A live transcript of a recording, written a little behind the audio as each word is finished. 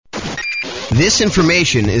This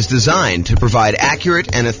information is designed to provide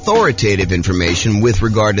accurate and authoritative information with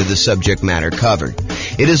regard to the subject matter covered.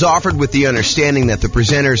 It is offered with the understanding that the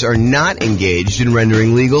presenters are not engaged in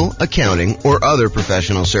rendering legal, accounting, or other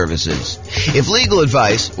professional services. If legal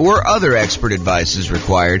advice or other expert advice is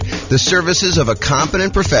required, the services of a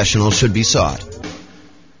competent professional should be sought.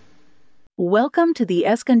 Welcome to the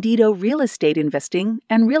Escondido Real Estate Investing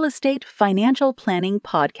and Real Estate Financial Planning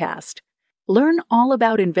Podcast. Learn all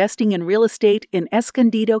about investing in real estate in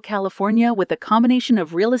Escondido, California with a combination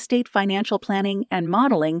of real estate financial planning and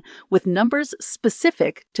modeling with numbers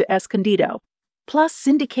specific to Escondido, plus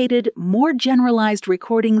syndicated, more generalized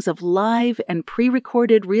recordings of live and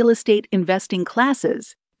pre-recorded real estate investing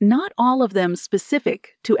classes, not all of them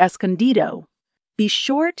specific to Escondido. Be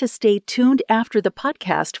sure to stay tuned after the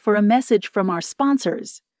podcast for a message from our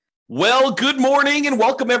sponsors. Well, good morning and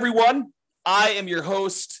welcome, everyone. I am your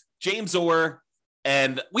host, James Orr,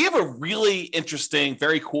 and we have a really interesting,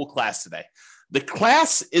 very cool class today. The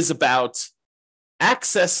class is about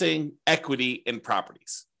accessing equity in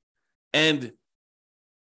properties. And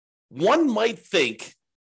one might think,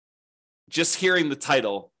 just hearing the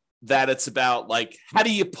title, that it's about like, how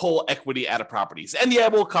do you pull equity out of properties? And yeah,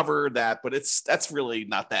 we'll cover that, but that's really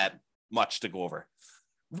not that much to go over.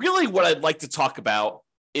 Really, what I'd like to talk about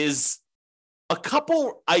is a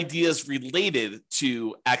couple ideas related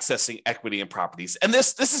to accessing equity in properties. And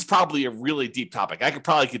this is probably a really deep topic. I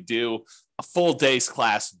could do a full day's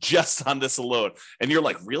class just on this alone. And you're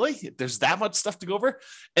like, really? There's that much stuff to go over?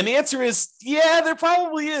 And the answer is, yeah, there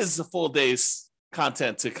probably is a full day's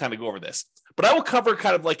content to kind of go over this. But I will cover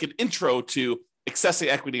kind of like an intro to accessing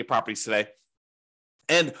equity in properties today.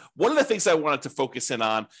 And one of the things I wanted to focus in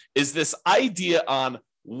on is this idea on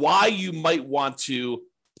why you might want to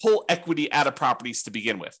pull equity out of properties to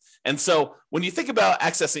begin with. And so when you think about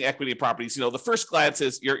accessing equity in properties, the first glance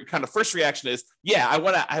is your kind of first reaction is, yeah,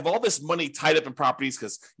 I have all this money tied up in properties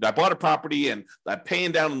because I bought a property and I'm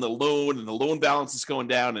paying down on the loan and the loan balance is going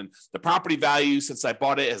down and the property value since I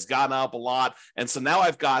bought it has gone up a lot. And so now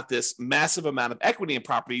I've got this massive amount of equity in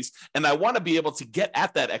properties and I want to be able to get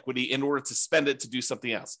at that equity in order to spend it to do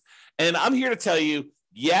something else. And I'm here to tell you,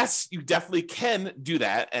 yes, you definitely can do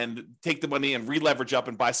that and take the money and re-leverage up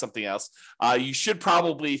and buy something else. You should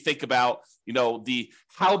probably think about,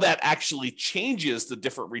 how that actually changes the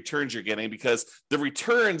different returns you're getting, because the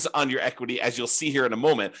returns on your equity, as you'll see here in a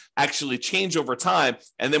moment, actually change over time.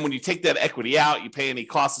 And then when you take that equity out, you pay any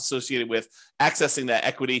costs associated with accessing that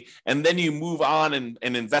equity, and then you move on and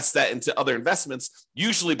invest that into other investments,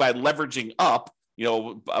 usually by leveraging up,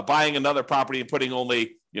 buying another property and putting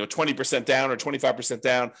only 20% down or 25%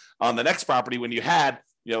 down on the next property when you had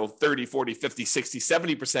 30, 40, 50, 60,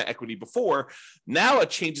 70% equity before. Now it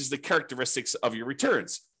changes the characteristics of your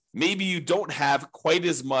returns. Maybe you don't have quite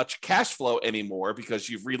as much cash flow anymore because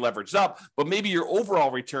you've re-leveraged up, but maybe your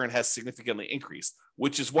overall return has significantly increased,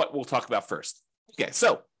 which is what we'll talk about first. Okay,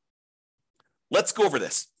 so let's go over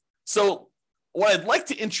this. So what I'd like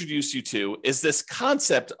to introduce you to is this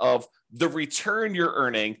concept of the return you're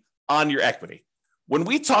earning on your equity. When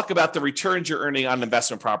we talk about the returns you're earning on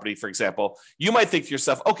investment property, for example, you might think to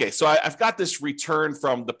yourself, okay, so I've got this return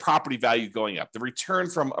from the property value going up, the return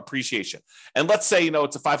from appreciation. And let's say,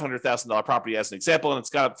 it's a $500,000 property as an example, and it's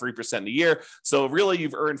got up 3% a year. So really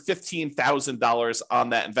you've earned $15,000 on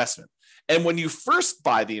that investment. And when you first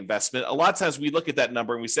buy the investment, a lot of times we look at that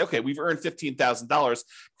number and we say, okay, we've earned $15,000.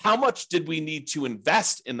 How much did we need to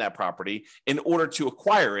invest in that property in order to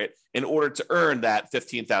acquire it, in order to earn that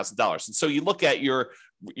 $15,000? And so you look at your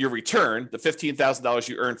return, the $15,000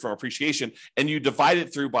 you earned from appreciation, and you divide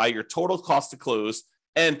it through by your total cost to close,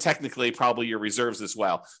 and technically probably your reserves as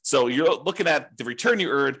well. So you're looking at the return you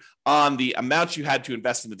earned on the amount you had to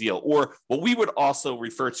invest in the deal, or what we would also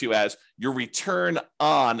refer to as your return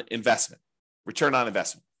on investment. Return on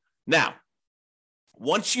investment. Now,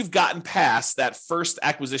 once you've gotten past that first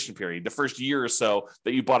acquisition period, the first year or so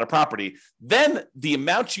that you bought a property, then the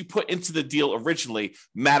amount you put into the deal originally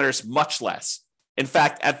matters much less. In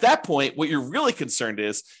fact, at that point, what you're really concerned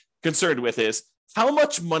with is how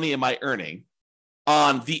much money am I earning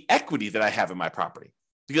on the equity that I have in my property?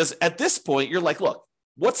 Because at this point, you're like, look,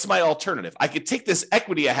 what's my alternative? I could take this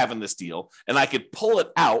equity I have in this deal and I could pull it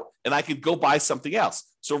out and I could go buy something else.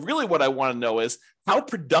 So really what I want to know is, how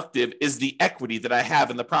productive is the equity that I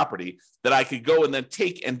have in the property that I could go and then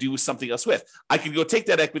take and do something else with? I could go take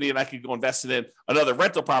that equity and I could go invest it in another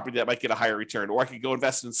rental property that might get a higher return, or I could go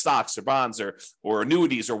invest in stocks or bonds or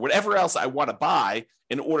annuities or whatever else I want to buy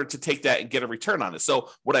in order to take that and get a return on it.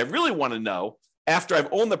 So what I really want to know after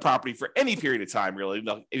I've owned the property for any period of time, really,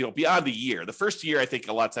 beyond a year. The first year, I think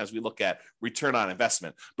a lot of times we look at return on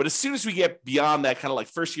investment. But as soon as we get beyond that kind of like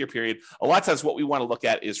first year period, a lot of times what we want to look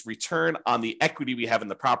at is return on the equity we have in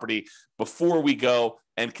the property before we go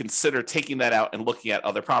and consider taking that out and looking at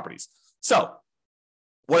other properties. So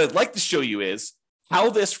what I'd like to show you is how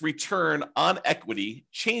this return on equity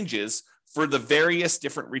changes for the various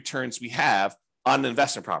different returns we have on an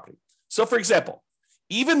investment property. So for example,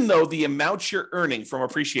 even though the amount you're earning from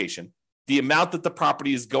appreciation, the amount that the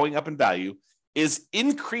property is going up in value, is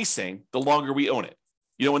increasing the longer we own it.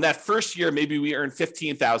 In that first year, maybe we earned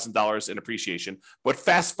 $15,000 in appreciation, but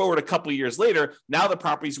fast forward a couple of years later, now the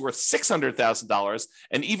property's worth $600,000.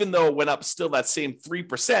 And even though it went up still that same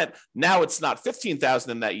 3%, now it's not $15,000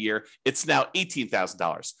 in that year, it's now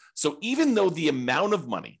 $18,000. So even though the amount of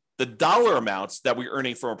money, the dollar amounts that we're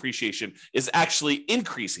earning from appreciation is actually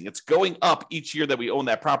increasing. It's going up each year that we own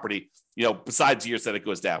that property, besides years that it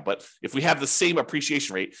goes down. But if we have the same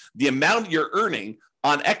appreciation rate, the amount you're earning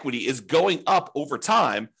on equity is going up over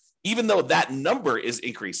time, even though that number is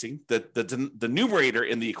increasing, the numerator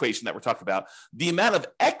in the equation that we're talking about, the amount of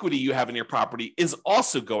equity you have in your property is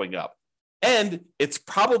also going up. And it's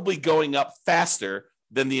probably going up faster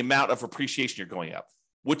than the amount of appreciation you're going up,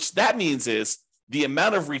 which that means is the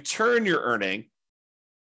amount of return you're earning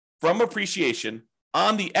from appreciation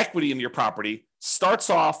on the equity in your property starts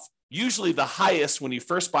off usually the highest when you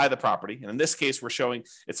first buy the property. And in this case, we're showing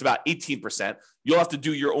it's about 18%. You'll have to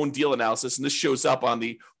do your own deal analysis. And this shows up on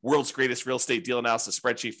the world's greatest real estate deal analysis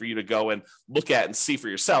spreadsheet for you to go and look at and see for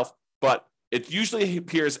yourself. But it usually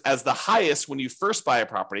appears as the highest when you first buy a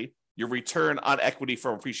property, your return on equity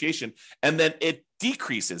from appreciation, and then it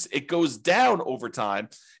decreases. It goes down over time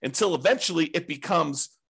until eventually it becomes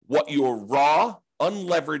what your raw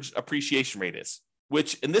unleveraged appreciation rate is,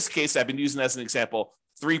 which in this case, I've been using as an example,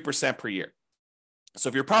 3% per year. So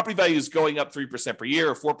if your property value is going up 3% per year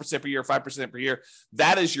or 4% per year, 5% per year,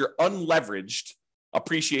 that is your unleveraged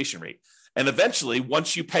appreciation rate. And eventually,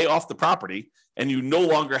 once you pay off the property and you no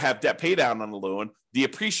longer have debt pay down on the loan, the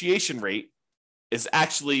appreciation rate is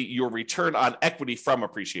actually your return on equity from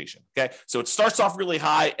appreciation. Okay. So it starts off really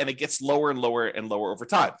high and it gets lower and lower and lower over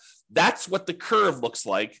time. That's what the curve looks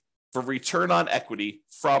like for return on equity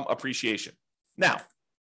from appreciation. Now,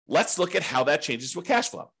 let's look at how that changes with cash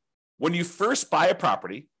flow. When you first buy a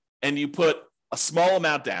property and you put a small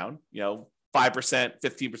amount down, 5%, 15%,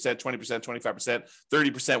 20%, 25%,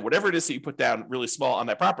 30%, whatever it is that you put down really small on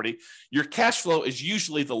that property, your cash flow is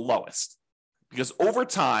usually the lowest because over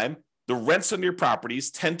time, the rents on your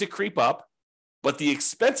properties tend to creep up, but the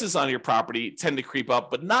expenses on your property tend to creep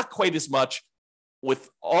up, but not quite as much with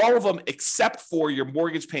all of them except for your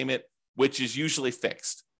mortgage payment, which is usually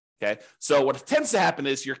fixed. Okay. So what tends to happen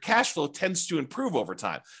is your cash flow tends to improve over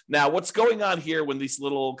time. Now, what's going on here when these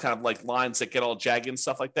little kind of like lines that get all jagged and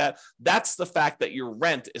stuff like that, that's the fact that your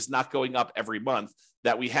rent is not going up every month,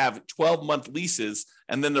 that we have 12-month leases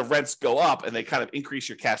and then the rents go up and they kind of increase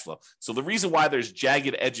your cash flow. So the reason why there's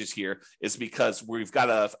jagged edges here is because we've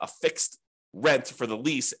got a fixed rent for the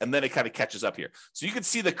lease and then it kind of catches up here. So you can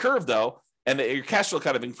see the curve though, and your cash flow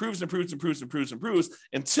kind of improves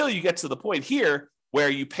until you get to the point here where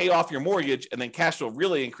you pay off your mortgage and then cash flow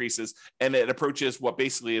really increases and it approaches what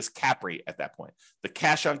basically is cap rate at that point. The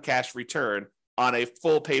cash on cash return on a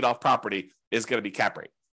full paid off property is going to be cap rate.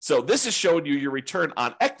 So this is showing you your return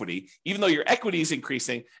on equity. Even though your equity is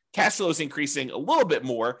increasing, cash flow is increasing a little bit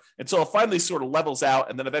more until it finally sort of levels out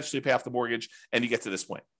and then eventually pay off the mortgage and you get to this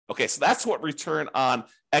point. Okay, so that's what return on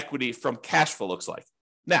equity from cash flow looks like.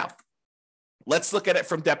 Now, let's look at it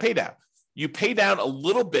from debt pay down. You pay down a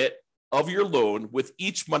little bit of your loan with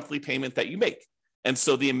each monthly payment that you make. And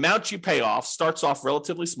so the amount you pay off starts off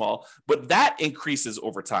relatively small, but that increases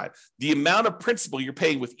over time. The amount of principal you're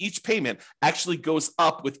paying with each payment actually goes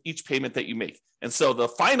up with each payment that you make. And so the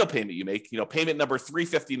final payment you make, payment number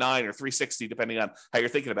 359 or 360, depending on how you're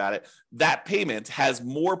thinking about it, that payment has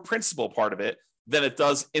more principal part of it than it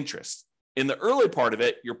does interest. In the early part of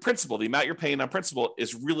it, your principal, the amount you're paying on principal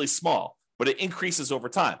is really small, but it increases over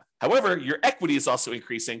time. However, your equity is also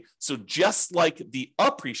increasing. So just like the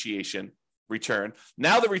appreciation return,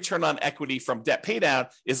 now the return on equity from debt pay down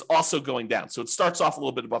is also going down. So it starts off a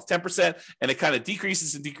little bit above 10% and it kind of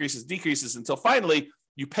decreases until finally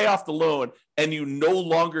you pay off the loan and you no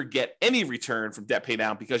longer get any return from debt pay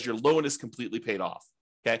down because your loan is completely paid off.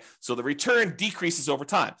 Okay. So the return decreases over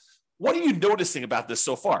time. What are you noticing about this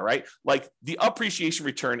so far, right? Like the appreciation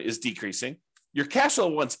return is decreasing. Your cash flow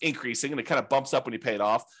one's increasing and it kind of bumps up when you pay it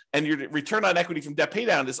off. And your return on equity from debt pay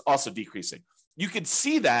down is also decreasing. You can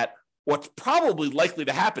see that what's probably likely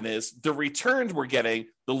to happen is the returns we're getting,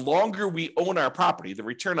 the longer we own our property, the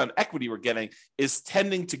return on equity we're getting is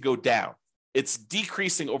tending to go down. It's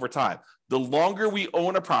decreasing over time. The longer we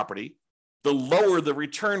own a property, the lower the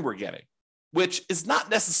return we're getting, which is not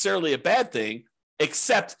necessarily a bad thing,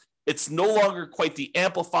 except it's no longer quite the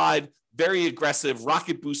amplified, very aggressive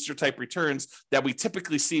rocket booster type returns that we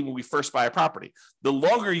typically see when we first buy a property. The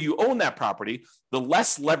longer you own that property, the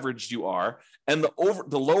less leveraged you are, and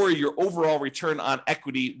the lower your overall return on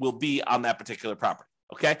equity will be on that particular property.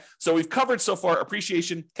 Okay, so we've covered so far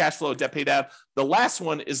appreciation, cash flow, debt pay down. The last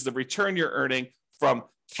one is the return you're earning from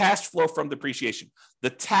cash flow from depreciation, the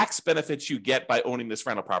tax benefits you get by owning this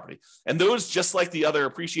rental property. And those, just like the other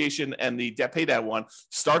appreciation and the debt pay down one,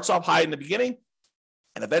 starts off high in the beginning,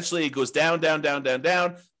 and eventually it goes down, down, down, down,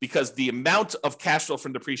 down, because the amount of cash flow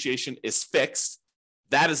from depreciation is fixed.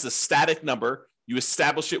 That is a static number. You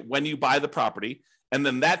establish it when you buy the property, and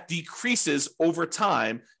then that decreases over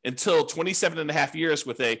time until 27 and a half years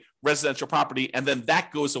with a residential property, and then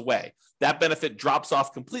that goes away. That benefit drops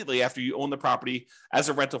off completely after you own the property as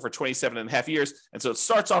a rental for 27 and a half years, and so it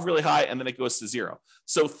starts off really high, and then it goes to zero.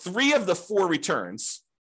 So 3 of the 4 returns,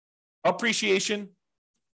 appreciation,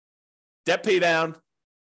 debt pay down,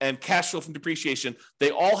 and cash flow from depreciation, they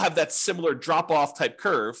all have that similar drop-off type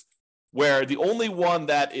curve, where the only one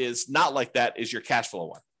that is not like that is your cash flow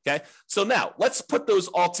one. Okay, so now let's put those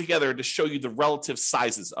all together to show you the relative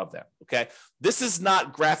sizes of them. Okay, this is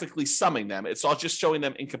not graphically summing them, it's all just showing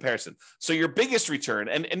them in comparison. So your biggest return,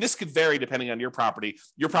 and this could vary depending on your property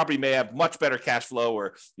may have much better cash flow,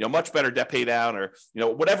 or much better debt pay down, or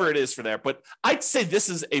whatever it is for there. But I'd say this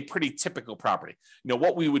is a pretty typical property,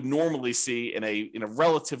 what we would normally see in a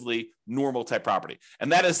relatively normal type property.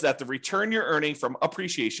 And that is that the return you're earning from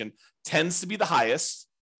appreciation tends to be the highest.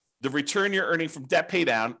 The return you're earning from debt pay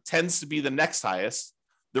down tends to be the next highest.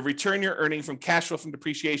 The return you're earning from cash flow from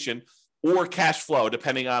depreciation or cash flow,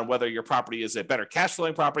 depending on whether your property is a better cash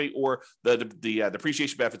flowing property or the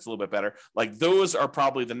depreciation benefit's a little bit better. Like, those are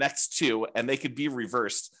probably the next 2, and they could be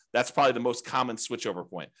reversed. That's probably the most common switchover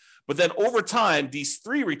point. But then over time, these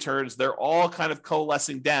 3 returns, they're all kind of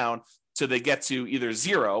coalescing down till they get to either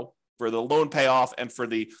 0 for the loan payoff and for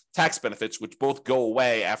the tax benefits, which both go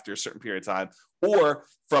away after a certain period of time, or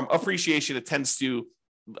from appreciation, it tends to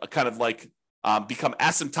kind of like become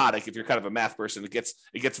asymptotic. If you're kind of a math person, it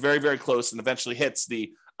gets very, very close and eventually hits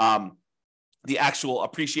the actual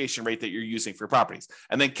appreciation rate that you're using for properties.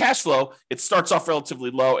 And then cash flow, it starts off relatively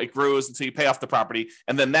low, it grows until you pay off the property,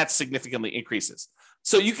 and then that significantly increases.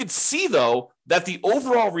 So you can see, though, that the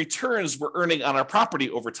overall returns we're earning on our property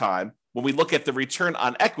over time, when we look at the return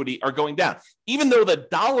on equity, are going down, even though the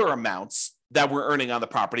dollar amounts that we're earning on the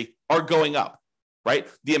property are going up, right?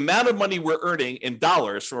 The amount of money we're earning in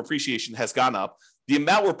dollars from appreciation has gone up. The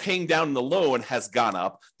amount we're paying down in the loan has gone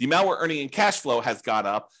up. The amount we're earning in cash flow has gone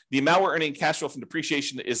up. The amount we're earning in cash flow from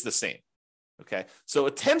depreciation is the same. Okay, so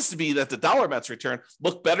it tends to be that the dollar amounts return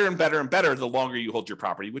look better and better and better the longer you hold your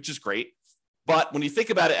property, which is great. But when you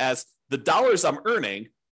think about it as the dollars I'm earning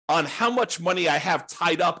on how much money I have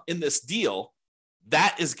tied up in this deal,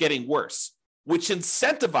 that is getting worse, which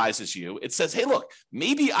incentivizes you. It says, hey, look,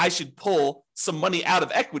 maybe I should pull some money out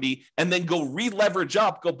of equity and then go re-leverage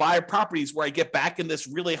up, go buy properties where I get back in this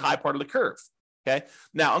really high part of the curve. Okay,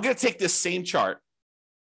 now I'm going to take this same chart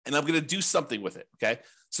and I'm going to do something with it. Okay,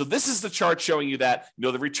 so this is the chart showing you that,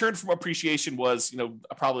 the return from appreciation was,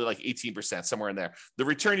 probably like 18%, somewhere in there. The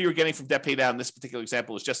return you were getting from debt pay down in this particular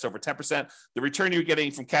example is just over 10%. The return you were getting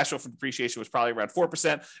from cash flow from depreciation was probably around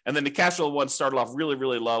 4%. And then the cash flow one started off really,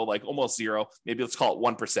 really low, like almost 0. Maybe let's call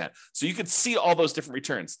it 1%. So you could see all those different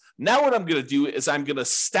returns. Now what I'm going to do is I'm going to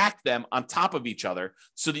stack them on top of each other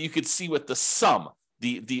so that you could see what the sum,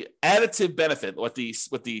 the additive benefit, what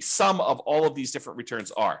the sum of all of these different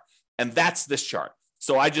returns are. And that's this chart.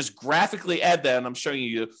 So I just graphically add that, and I'm showing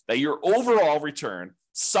you that your overall return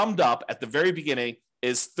summed up at the very beginning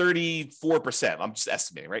is 34%. I'm just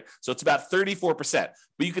estimating, right? So it's about 34%.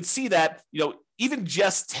 But you could see that, even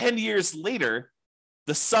just 10 years later,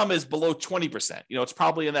 the sum is below 20%. It's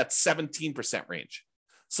probably in that 17% range.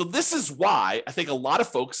 So this is why I think a lot of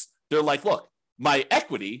folks, they're like, look, my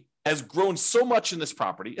equity has grown so much in this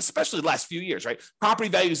property, especially the last few years, right? Property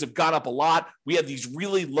values have gone up a lot. We have these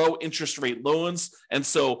really low interest rate loans. And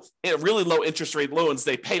so really low interest rate loans,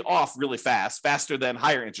 they pay off really fast, faster than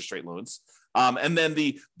higher interest rate loans. And then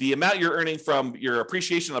the amount you're earning from your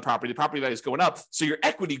appreciation of the property value is going up. So your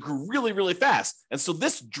equity grew really, really fast. And so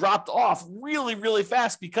this dropped off really, really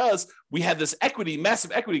fast because we had this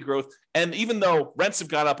massive equity growth. And even though rents have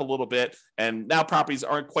gone up a little bit and now properties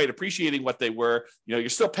aren't quite appreciating what they were, you're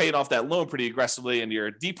still paying off that loan pretty aggressively and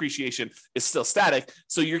your depreciation is still static.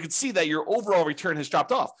 So you can see that your overall return has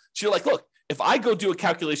dropped off. So you're like, look, if I go do a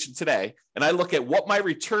calculation today and I look at what my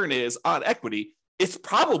return is on equity, it's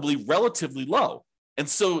probably relatively low. And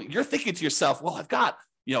so you're thinking to yourself, well, I've got,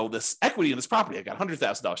 this equity in this property. I got $100,000,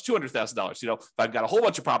 $200,000. If I've got a whole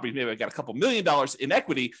bunch of properties, maybe I've got a couple $1 million in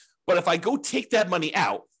equity. But if I go take that money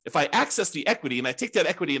out, if I access the equity and I take that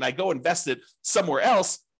equity and I go invest it somewhere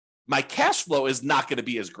else, my cash flow is not going to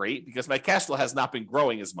be as great because my cash flow has not been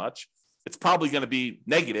growing as much. It's probably going to be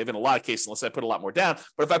negative in a lot of cases unless I put a lot more down.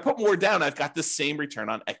 But if I put more down, I've got the same return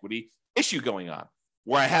on equity issue going on,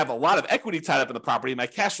 where I have a lot of equity tied up in the property, my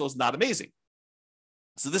cash flow is not amazing.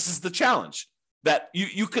 So this is the challenge that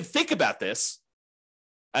you could think about this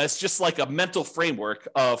as just like a mental framework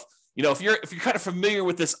of, if you're kind of familiar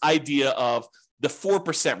with this idea of the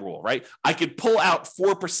 4% rule, right? I could pull out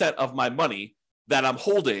 4% of my money that I'm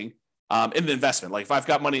holding in the investment. Like if I've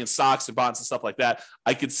got money in stocks and bonds and stuff like that,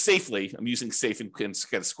 I could safely, I'm using safe in kind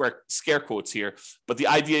of scare quotes here, but the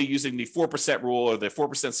idea using the 4% rule or the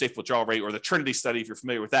 4% safe withdrawal rate or the Trinity study, if you're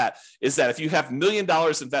familiar with that, is that if you have $1 million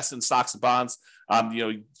invested in stocks and bonds,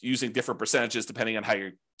 using different percentages depending on how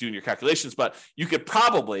you're doing your calculations, but you could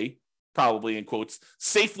probably in quotes,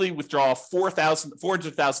 safely withdraw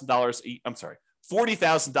 $400,000. I'm sorry.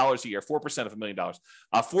 $40,000 a year, 4% of $1 million,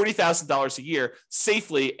 $40,000 a year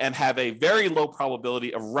safely and have a very low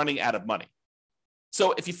probability of running out of money.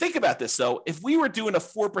 So if you think about this, though, if we were doing a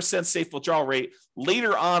 4% safe withdrawal rate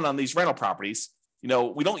later on these rental properties,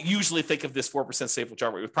 we don't usually think of this 4% safe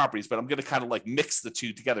withdrawal rate with properties, but I'm going to kind of like mix the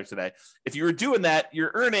two together today. If you were doing that,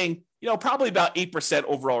 you're earning, probably about 8%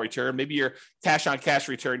 overall return. Maybe your cash on cash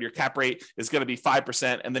return, your cap rate is going to be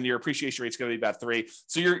 5%, and then your appreciation rate is going to be about 3%.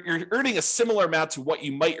 So you're earning a similar amount to what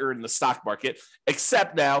you might earn in the stock market,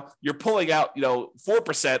 except now you're pulling out,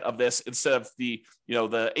 4% of this instead of the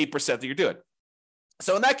 8% that you're doing.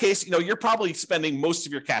 So in that case, you're probably spending most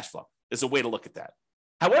of your cash flow is a way to look at that.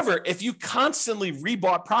 However, if you constantly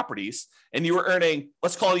rebought properties and you were earning,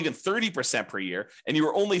 let's call it even 30% per year, and you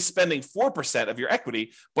were only spending 4% of your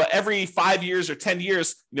equity, but every 5 years or 10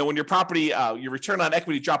 years, when your property, your return on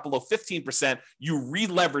equity dropped below 15%, you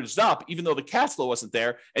re-leveraged up, even though the cash flow wasn't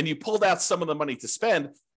there, and you pulled out some of the money to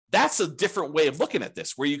spend. That's a different way of looking at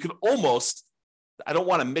this, where you could almost, I don't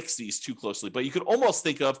want to mix these too closely, but you could almost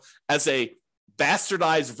think of as a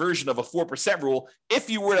bastardized version of a 4% rule if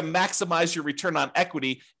you were to maximize your return on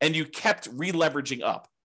equity and you kept re-leveraging up,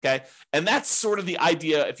 okay? And that's sort of the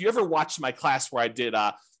idea. If you ever watched my class where I did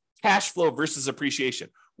cash flow versus appreciation,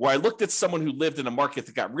 where I looked at someone who lived in a market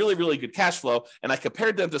that got really, really good cash flow, and I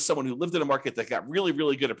compared them to someone who lived in a market that got really,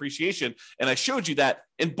 really good appreciation, and I showed you that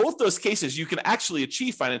in both those cases, you can actually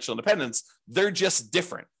achieve financial independence. They're just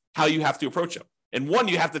different how you have to approach them. And one,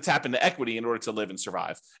 you have to tap into equity in order to live and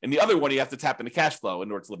survive. And the other one, you have to tap into cash flow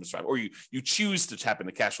in order to live and survive. Or you choose to tap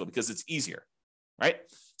into cash flow because it's easier, right?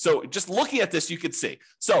 So just looking at this, you could see.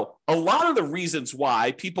 So a lot of the reasons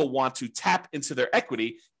why people want to tap into their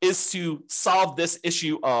equity is to solve this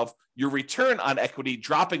issue of your return on equity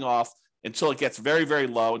dropping off until it gets very, very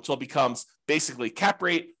low, until it becomes basically cap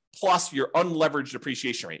rate plus your unleveraged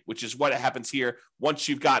depreciation rate, which is what happens here once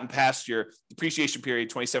you've gotten past your depreciation period,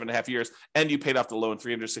 27 and a half years, and you paid off the loan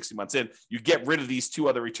 360 months in. You get rid of these two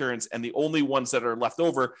other returns, and the only ones that are left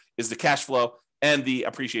over is the cash flow and the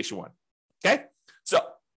appreciation one. Okay? So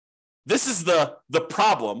this is the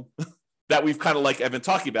problem that we've kind of like I've been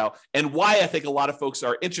talking about, and why I think a lot of folks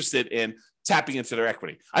are interested in tapping into their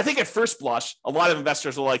equity. I think at first blush, a lot of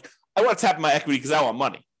investors are like, I want to tap my equity because I want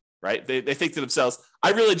money. Right? They think to themselves,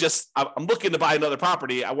 I'm looking to buy another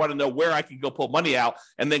property. I want to know where I can go pull money out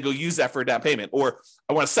and then go use that for a down payment. Or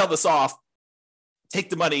I want to sell this off,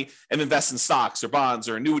 take the money and invest in stocks or bonds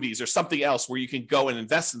or annuities or something else where you can go and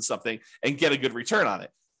invest in something and get a good return on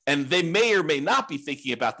it. And they may or may not be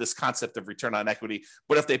thinking about this concept of return on equity.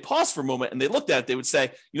 But if they pause for a moment and they looked at it, they would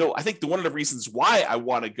say, I think one of the reasons why I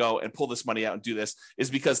want to go and pull this money out and do this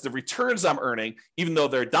is because the returns I'm earning, even though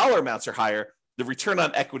their dollar amounts are higher, the return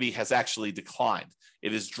on equity has actually declined.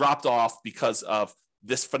 It has dropped off because of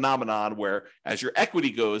this phenomenon where as your equity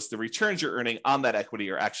goes, the returns you're earning on that equity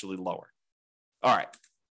are actually lower. All right.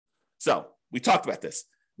 So we talked about this.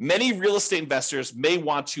 Many real estate investors may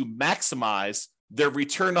want to maximize their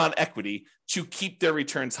return on equity to keep their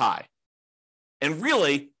returns high. And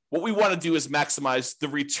really, what we want to do is maximize the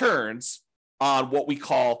returns on what we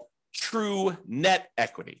call true net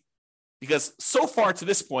equity. Because so far to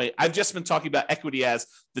this point, I've just been talking about equity as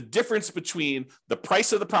the difference between the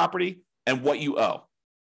price of the property and what you owe.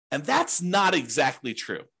 And that's not exactly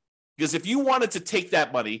true. Because if you wanted to take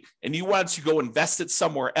that money and you wanted to go invest it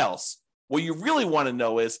somewhere else, what you really want to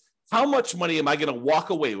know is how much money am I going to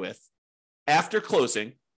walk away with after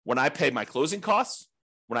closing when I pay my closing costs,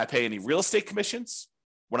 when I pay any real estate commissions,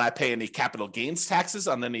 when I pay any capital gains taxes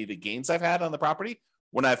on any of the gains I've had on the property,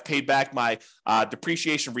 when I've paid back my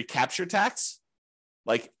depreciation recapture tax.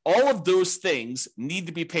 Like all of those things need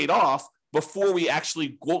to be paid off before we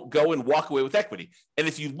actually go and walk away with equity. And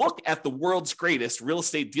if you look at the world's greatest real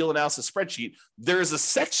estate deal analysis spreadsheet, there is a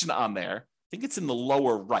section on there, I think it's in the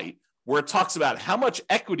lower right, where it talks about how much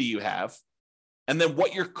equity you have and then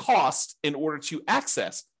what your cost in order to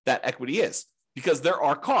access that equity is. Because there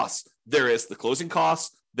are costs. There is the closing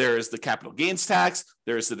costs, there is the capital gains tax,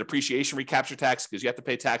 there is the depreciation recapture tax, because you have to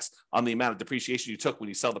pay tax on the amount of depreciation you took when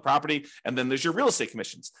you sell the property, and then there's your real estate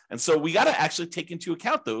commissions. And so we got to actually take into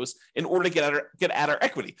account those in order to get at our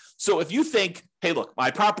equity. So if you think, hey, look, my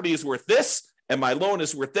property is worth this and my loan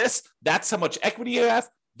is worth this, that's how much equity you have.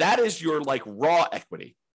 That is your like raw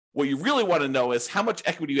equity. What you really want to know is how much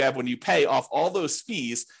equity you have when you pay off all those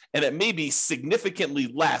fees, and it may be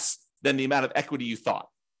significantly less than the amount of equity you thought.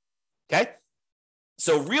 Okay?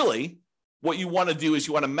 So really, what you want to do is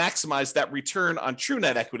you want to maximize that return on true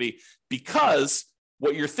net equity, because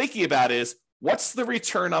what you're thinking about is what's the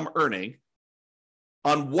return I'm earning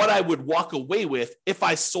on what I would walk away with if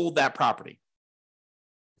I sold that property?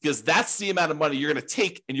 Because that's the amount of money you're going to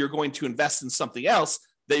take and you're going to invest in something else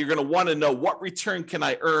that you're going to want to know what return can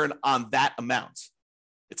I earn on that amount.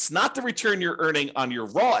 It's not the return you're earning on your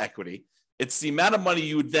raw equity. It's the amount of money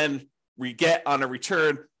you would then get on a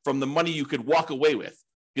return from the money you could walk away with.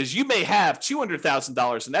 Because you may have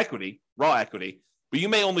 $200,000 in equity, raw equity, but you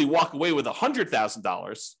may only walk away with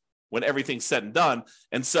 $100,000 when everything's said and done.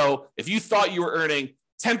 And so if you thought you were earning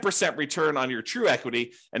 10% return on your true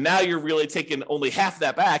equity, and now you're really taking only half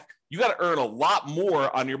that back, you got to earn a lot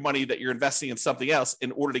more on your money that you're investing in something else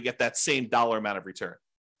in order to get that same dollar amount of return.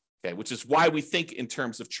 Okay, which is why we think in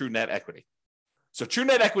terms of true net equity. So true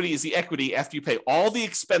net equity is the equity after you pay all the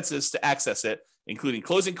expenses to access it, including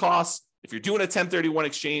closing costs. If you're doing a 1031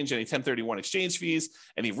 exchange, any 1031 exchange fees,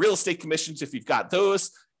 any real estate commissions, if you've got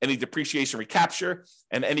those, any depreciation recapture,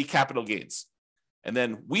 and any capital gains. And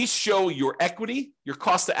then we show your equity, your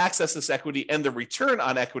cost to access this equity, and the return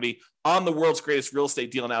on equity on the world's greatest real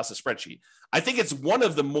estate deal analysis spreadsheet. I think it's one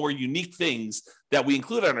of the more unique things that we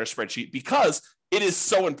include on our spreadsheet because it is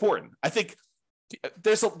so important. I think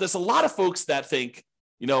there's a lot of folks that think,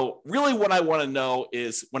 you know, really what I want to know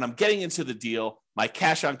is when I'm getting into the deal, my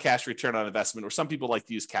cash on cash return on investment, or some people like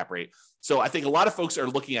to use cap rate. So I think a lot of folks are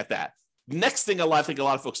looking at that. Next thing I think a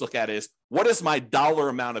lot of folks look at is what is my dollar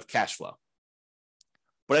amount of cash flow?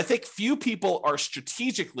 But I think few people are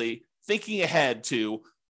strategically thinking ahead to,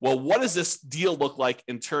 well, what does this deal look like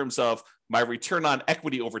in terms of my return on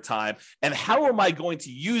equity over time? And how am I going to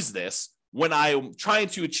use this when I'm trying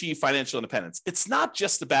to achieve financial independence? It's not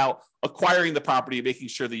just about acquiring the property and making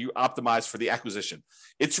sure that you optimize for the acquisition.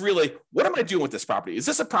 It's really, what am I doing with this property? Is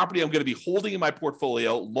this a property I'm going to be holding in my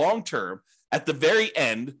portfolio long-term at the very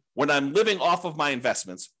end when I'm living off of my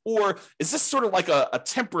investments? Or is this sort of like a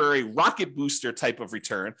temporary rocket booster type of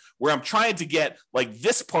return where I'm trying to get like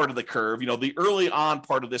this part of the curve, you know, the early on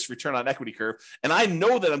part of this return on equity curve. And I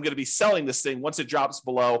know that I'm going to be selling this thing once it drops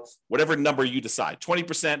below whatever number you decide,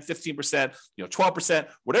 20%, 15%, 12%,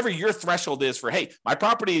 whatever your threshold is for, hey, my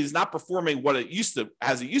property is not performing what it used to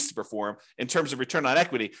perform in terms of return on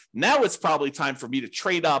equity. Now it's probably time for me to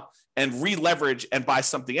trade up and re-leverage and buy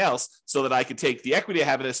something else so that I can take the equity I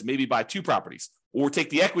have in this and maybe buy 2 properties, or take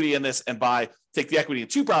the equity in this and take the equity in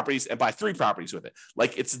 2 properties and buy 3 properties with it.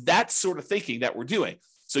 Like, it's that sort of thinking that we're doing.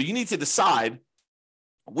 So you need to decide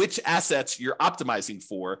which assets you're optimizing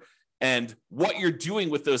for and what you're doing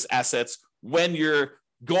with those assets when you're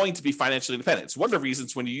going to be financially independent. It's one of the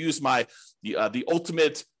reasons when you use the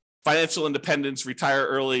ultimate financial independence, retire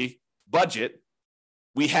early budget,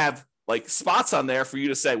 we have like spots on there for you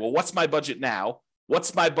to say, well, what's my budget now?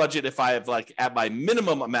 What's my budget if I have like at my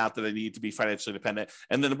minimum amount that I need to be financially independent?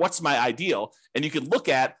 And then what's my ideal? And you can look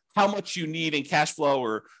at how much you need in cash flow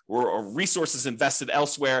or resources invested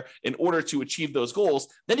elsewhere in order to achieve those goals.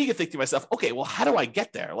 Then you can think to myself, okay, well, how do I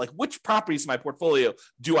get there? Like, which properties in my portfolio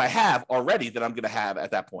do I have already that I'm going to have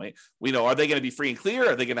at that point? You know, are they going to be free and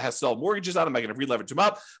clear? Are they going to have sell mortgages on them? Am I going to re-leverage them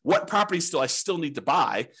up? What properties do I still need to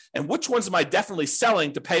buy? And which ones am I definitely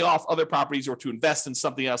selling to pay off other properties or to invest in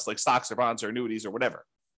something else like stocks or bonds or annuities or whatever?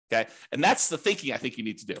 Okay. And that's the thinking I think you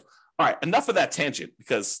need to do. All right. Enough of that tangent,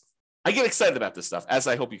 because I get excited about this stuff, as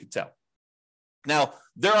I hope you can tell. Now,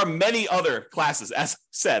 there are many other classes, as I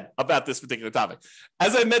said, about this particular topic.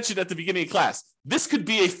 As I mentioned at the beginning of class, this could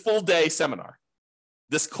be a full day seminar.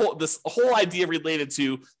 This whole idea related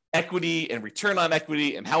to equity and return on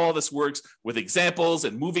equity and how all this works with examples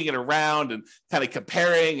and moving it around and kind of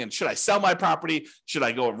comparing, and should I sell my property? Should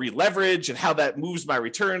I go and re-leverage, and how that moves my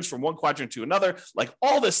returns from one quadrant to another? Like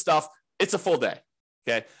all this stuff, it's a full day.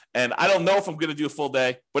 Okay. And I don't know if I'm going to do a full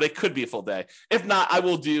day, but it could be a full day. If not, I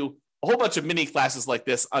will do a whole bunch of mini classes like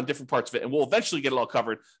this on different parts of it, and we'll eventually get it all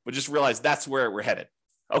covered, but just realize that's where we're headed.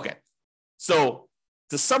 Okay. So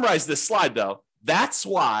to summarize this slide though, that's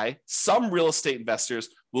why some real estate investors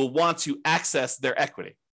will want to access their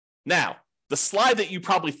equity. Now, the slide that you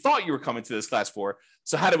probably thought you were coming to this class for.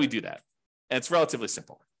 So how do we do that? And it's relatively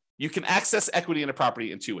simple. You can access equity in a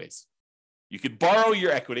property in two ways. You could borrow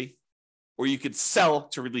your equity, or you could sell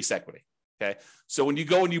to release equity. Okay. So when you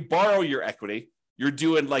go and you borrow your equity, you're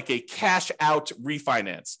doing like a cash out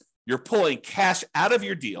refinance. You're pulling cash out of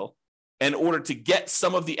your deal in order to get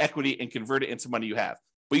some of the equity and convert it into money you have.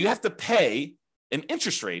 But you have to pay an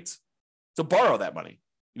interest rate to borrow that money.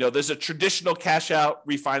 You know, there's a traditional cash out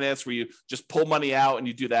refinance where you just pull money out and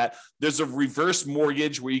you do that. There's a reverse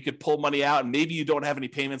mortgage where you could pull money out and maybe you don't have any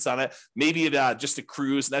payments on it. Maybe it just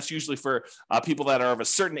accrues. And that's usually for people that are of a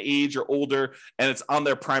certain age or older, and it's on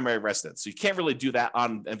their primary residence. So you can't really do that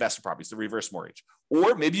on investment properties, the reverse mortgage.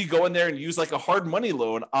 Or maybe you go in there and use like a hard money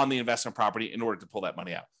loan on the investment property in order to pull that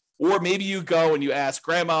money out. Or maybe you go and you ask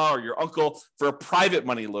grandma or your uncle for a private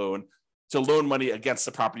money loan to loan money against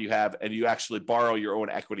the property you have, and you actually borrow your own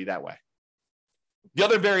equity that way. The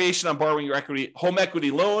other variation on borrowing your equity, home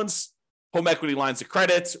equity loans, home equity lines of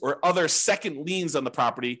credit, or other second liens on the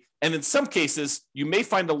property. And in some cases, you may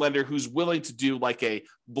find a lender who's willing to do like a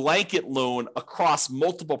blanket loan across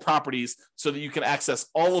multiple properties so that you can access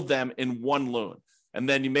all of them in one loan. And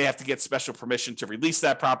then you may have to get special permission to release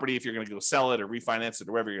that property if you're going to go sell it or refinance it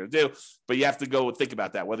or whatever you're going to do. But you have to go think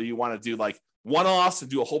about that, whether you want to do like one-offs and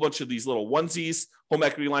do a whole bunch of these little onesies, home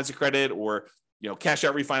equity lines of credit, or cash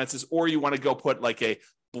out refinances, or you want to go put like a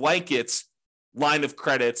blanket line of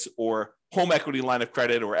credit or home equity line of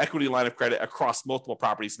credit or equity line of credit across multiple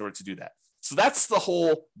properties in order to do that. So that's the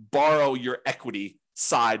whole borrow your equity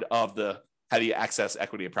side of the how do you access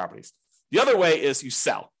equity in properties. The other way is you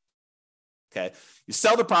sell. Okay, you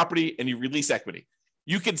sell the property and you release equity.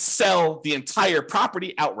 You can sell the entire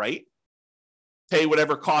property outright, pay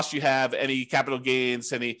whatever cost you have, any capital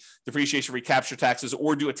gains, any depreciation, recapture taxes,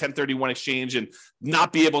 or do a 1031 exchange and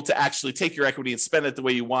not be able to actually take your equity and spend it the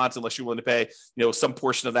way you want unless you're willing to pay, some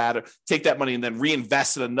portion of that, or take that money and then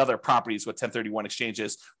reinvest in another property is what 1031 exchange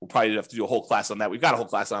is. We'll probably have to do a whole class on that. We've got a whole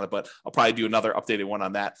class on it, but I'll probably do another updated one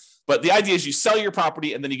on that. But the idea is you sell your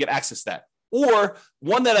property and then you get access to that. Or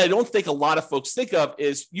one that I don't think a lot of folks think of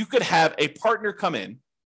is you could have a partner come in,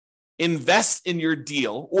 invest in your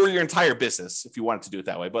deal or your entire business if you wanted to do it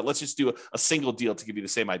that way. But let's just do a single deal to give you the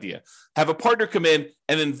same idea. Have a partner come in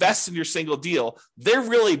and invest in your single deal. They're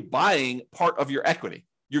really buying part of your equity.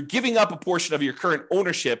 You're giving up a portion of your current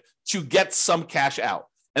ownership to get some cash out.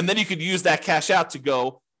 And then you could use that cash out to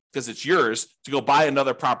go, because it's yours, to go buy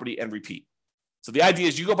another property and repeat. So the idea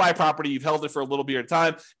is you go buy a property, you've held it for a little bit of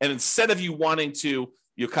time, and instead of you wanting to,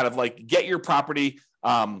 kind of like get your property,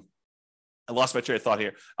 I lost my train of thought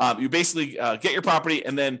here. You basically get your property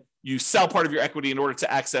and then you sell part of your equity in order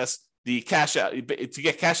to access the cash out, to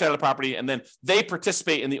get cash out of the property, and then they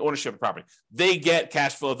participate in the ownership of the property. They get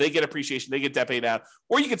cash flow, they get appreciation, they get debt paid out,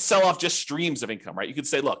 or you could sell off just streams of income, right? You could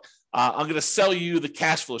say, look, I'm going to sell you the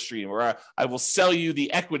cash flow stream, or I will sell you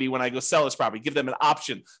the equity when I go sell this property, give them an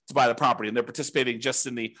option to buy the property, and they're participating just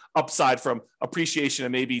in the upside from appreciation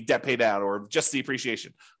and maybe debt paid out or just the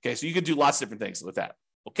appreciation. Okay, so you could do lots of different things with that.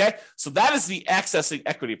 Okay, so that is the accessing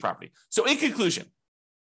equity property. So in conclusion,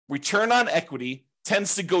 return on equity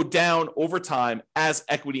tends to go down over time as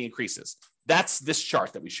equity increases. That's this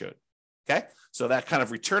chart that we showed. Okay, so that kind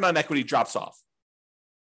of return on equity drops off.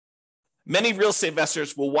 Many real estate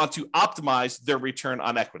investors will want to optimize their return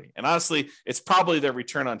on equity. And honestly, it's probably their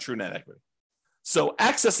return on true net equity. So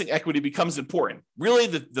accessing equity becomes important. Really,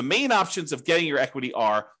 the main options of getting your equity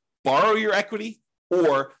are borrow your equity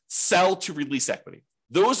or sell to release equity.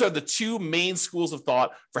 Those are the two main schools of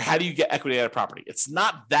thought for how do you get equity out of property. It's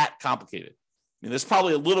not that complicated. I mean, there's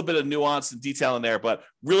probably a little bit of nuance and detail in there, but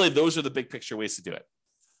really those are the big picture ways to do it.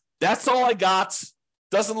 That's all I got.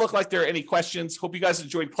 Doesn't look like there are any questions. Hope you guys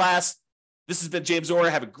enjoyed class. This has been James Orr.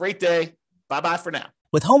 Have a great day. Bye-bye for now.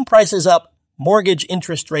 With home prices up, mortgage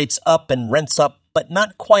interest rates up, and rents up, but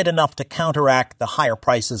not quite enough to counteract the higher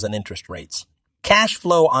prices and interest rates. Cash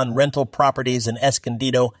flow on rental properties in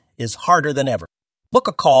Escondido is harder than ever. Book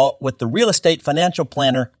a call with the Real Estate Financial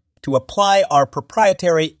Planner to apply our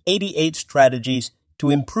proprietary 88 strategies to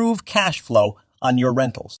improve cash flow on your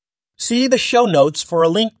rentals. See the show notes for a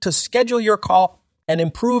link to schedule your call and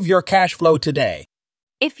improve your cash flow today.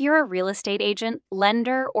 If you're a real estate agent,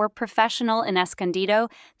 lender, or professional in Escondido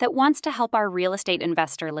that wants to help our real estate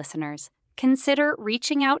investor listeners, consider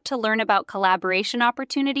reaching out to learn about collaboration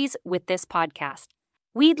opportunities with this podcast.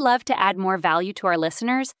 We'd love to add more value to our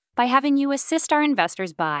listeners by having you assist our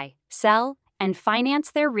investors buy, sell, and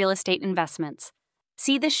finance their real estate investments.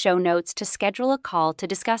 See the show notes to schedule a call to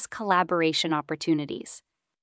discuss collaboration opportunities.